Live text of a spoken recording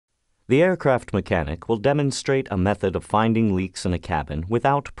The aircraft mechanic will demonstrate a method of finding leaks in a cabin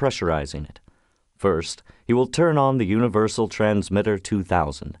without pressurizing it. First, he will turn on the Universal Transmitter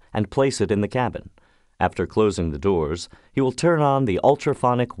 2000 and place it in the cabin. After closing the doors, he will turn on the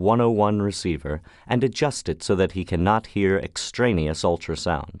Ultraphonic 101 receiver and adjust it so that he cannot hear extraneous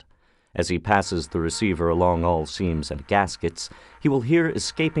ultrasound. As he passes the receiver along all seams and gaskets, he will hear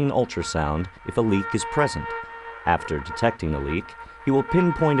escaping ultrasound if a leak is present. After detecting a leak, he will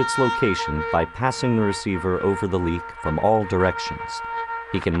pinpoint its location by passing the receiver over the leak from all directions.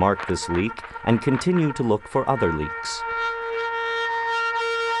 He can mark this leak and continue to look for other leaks.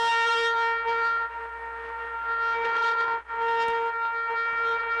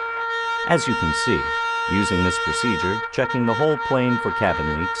 As you can see, using this procedure, checking the whole plane for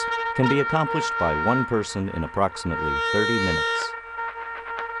cabin leaks can be accomplished by one person in approximately 30 minutes.